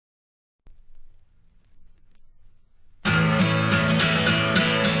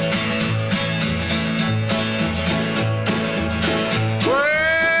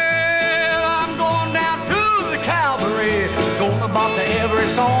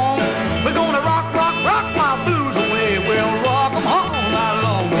home. We're gonna rock, rock, rock my blues away. We'll rock 'em all night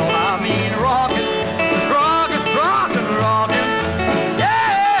long. Well, I mean rockin', rockin', rockin', rockin'.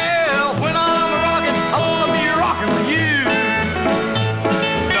 Yeah, when I'm rockin', I wanna be rockin' with you.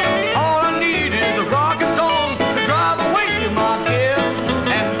 All I need is a rockin' song to drive away my cares.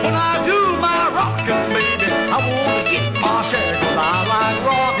 And when I do my rockin', baby, I wanna get my share, 'cause I like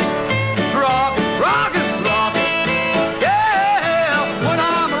rockin', rockin', rockin', rockin'. Yeah, when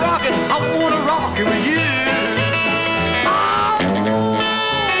I'm rockin', I wanna rock it with you. Oh,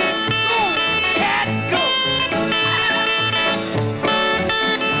 cat, go.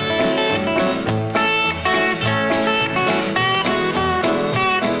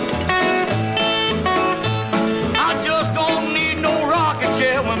 I just don't need no rocking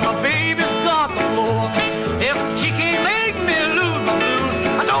chair when my baby's got the floor. If she can't make me lose my blues,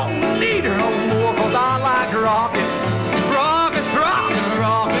 I don't need her no more, 'cause I like rocking, rocking, rocking,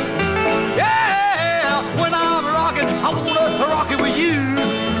 rocking. Yeah, when I'm rocking, I wanna rock it with you.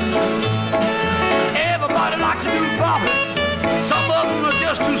 Everybody likes to do bopping. Some of them are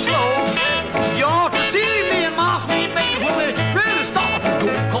just too slow. You ought to see me and my sweet baby when they really start to go,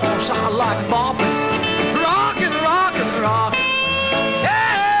 'cause I like bopping, rocking, rocking, rocking.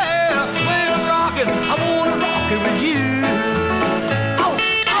 Yeah, when I'm rocking, I wanna rock it with you. Oh,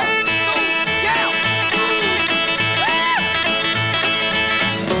 oh, oh, yeah.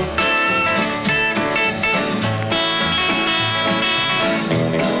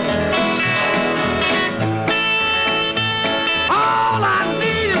 All I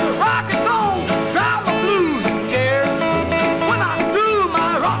need is a rockin' song, drive my blues and cares. When I do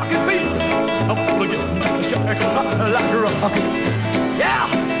my rockin' beat, I wanna get my share, 'cause I like rockin'. Yeah,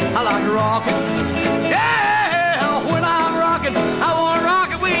 I like rockin'.